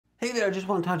Hey there, I just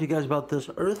want to talk to you guys about this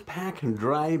Earthpack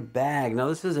Dry Bag. Now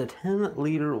this is a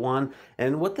 10-liter one,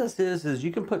 and what this is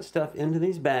you can put stuff into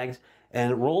these bags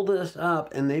and roll this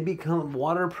up and they become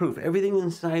waterproof. Everything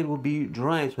inside will be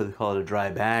dry, so they call it a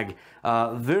dry bag.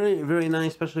 Very, very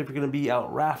nice, especially if you're going to be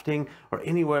out rafting or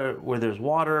anywhere where there's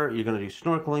water. You're going to do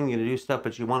snorkeling, you're going to do stuff,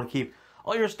 but you want to keep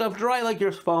all your stuff dry, like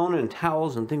your phone and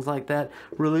towels and things like that.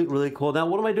 Really, really cool. Now,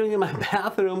 what am I doing in my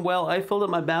bathroom? Well, I filled up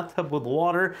my bathtub with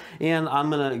water, and I'm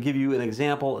gonna give you an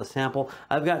example, a sample.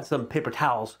 I've got some paper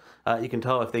towels. You can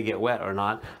tell if they get wet or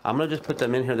not. I'm gonna just put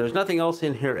them in here. There's nothing else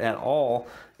in here at all.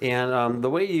 And the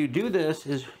way you do this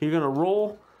is you're gonna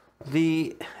roll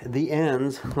the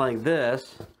ends like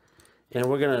this, and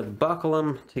we're gonna buckle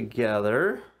them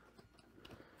together.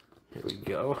 Here we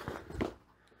go.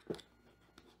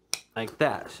 Like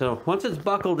that. So once it's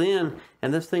buckled in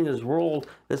and this thing is rolled,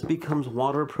 this becomes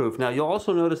waterproof. Now you'll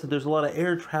also notice that there's a lot of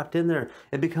air trapped in there.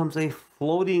 It becomes a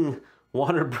floating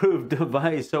waterproof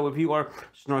device. So if you are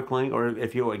snorkeling, or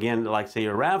if you, again, like say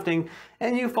you're rafting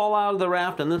and you fall out of the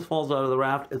raft and this falls out of the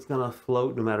raft, it's gonna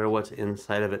float no matter what's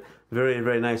inside of it. Very,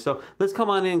 very nice. So let's come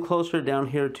on in closer down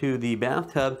here to the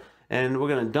bathtub, and we're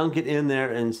going to dunk it in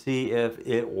there and see if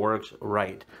it works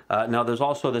right. Now there's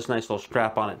also this nice little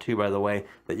strap on it too, by the way,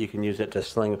 that you can use it to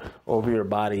sling over your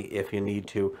body if you need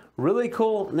to. Really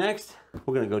cool. Next,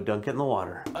 we're going to go dunk it in the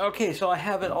water. Okay, so I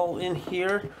have it all in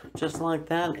here just like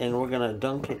that, and we're going to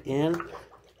dunk it in.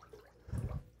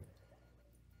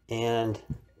 And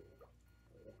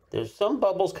there's some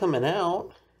bubbles coming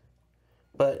out,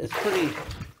 but it's pretty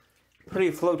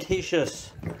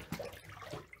flotacious.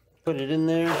 Put it in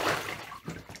there.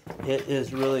 It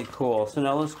is really cool. So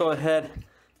now let's go ahead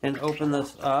and open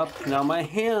this up. Now my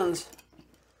hands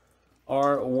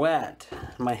are wet.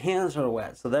 My hands are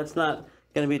wet, so that's not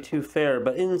going to be too fair.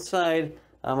 But inside,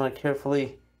 I'm going to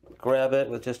carefully grab it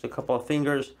with just a couple of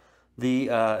fingers.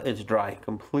 It's dry,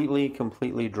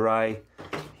 completely dry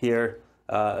here.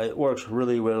 It works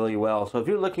really, really well. So if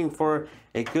you're looking for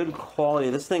a good quality,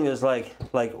 this thing is like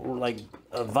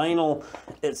a vinyl.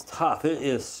 It's tough. It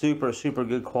is super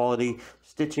good quality.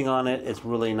 Stitching on it, it's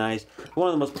really nice. One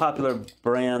of the most popular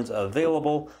brands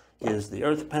available is the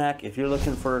Earthpack. If you're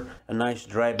looking for a nice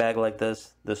dry bag like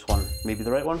this, this one may be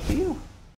the right one for you.